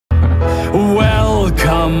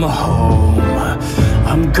come home.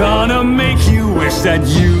 I'm gonna make you wish that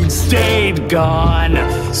you'd stayed gone.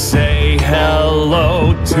 Say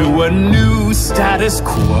hello to a new status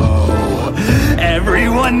quo.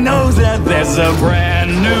 Everyone knows that there's a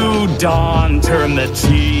brand new dawn. Turn the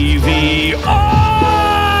TV on!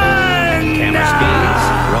 Camera speeds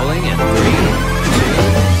rolling in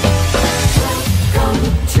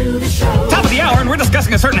 3, 2. Top of the hour, and we're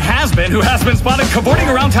discussing a certain has-been who has been spotted cavorting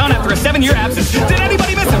around town after a 7-year absence. Did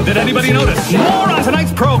anybody miss him? Did anybody notice? More on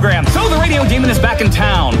tonight's program. So the radio demon is back in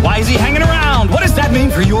town. Why is he hanging around? What does that mean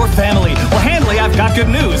for your family? Well, Handley, I've got good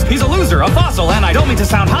news. He's a loser, a fossil, and I don't mean to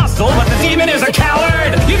sound hostile, but the demon is a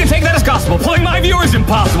coward! You can take that as gospel. Pulling my viewers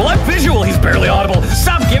impossible. I'm visual. He's barely audible.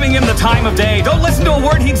 Stop giving him the time of day. Don't listen to a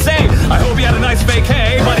word he'd say. I hope he had a nice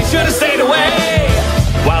vacay, but he should have stayed away.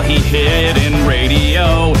 While he hid in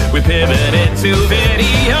radio, we pivoted to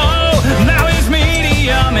video. Now his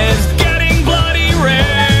medium is getting bloody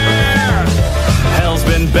rare. Hell's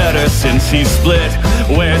been better since he split.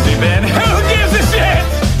 Where's he been? Who gives a shit?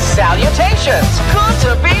 Salutations! Good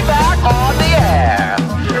to be back on the air.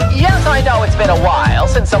 Yes, I know it's been a while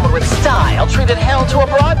since someone with style treated hell to a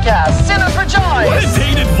broadcast. Sinners rejoice! What a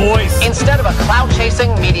dated voice! Instead of a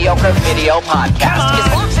clout-chasing, mediocre video podcast, is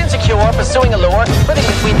Luke's insecure, pursuing a lure, living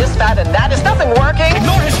between this, that, and that. Is nothing working?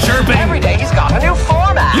 Ignore his chirping! Every day he's got a new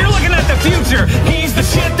format. You're looking at the future! He's the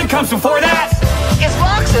shit that comes before that! Is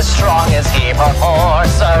Lux as strong as he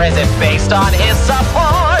purports, or is it based on his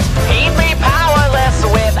support? He'd be powerless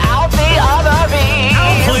without the other bees.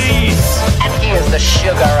 Oh, please! And here's the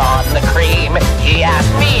sugar on the cream. He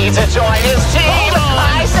asked me to join his team.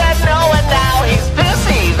 I said no, and now he's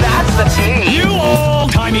pissy. That's the tea. You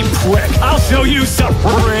old-timey prick! I'll show you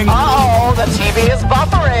suffering! Uh-oh, the TV is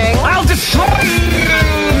buffering. I'll destroy you!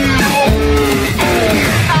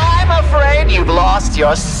 I'm afraid you've lost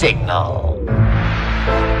your signal.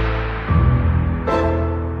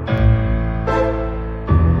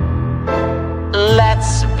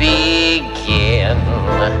 Let's begin.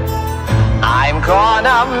 I'm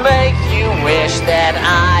gonna make you wish that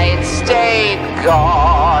I'd stayed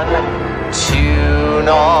gone. Tune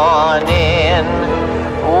on in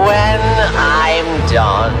when I'm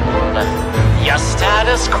done. Your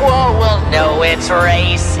status quo will know its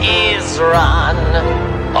race is run.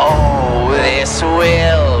 Oh, this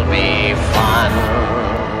will be fun.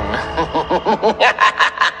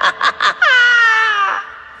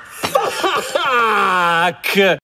 Fuck!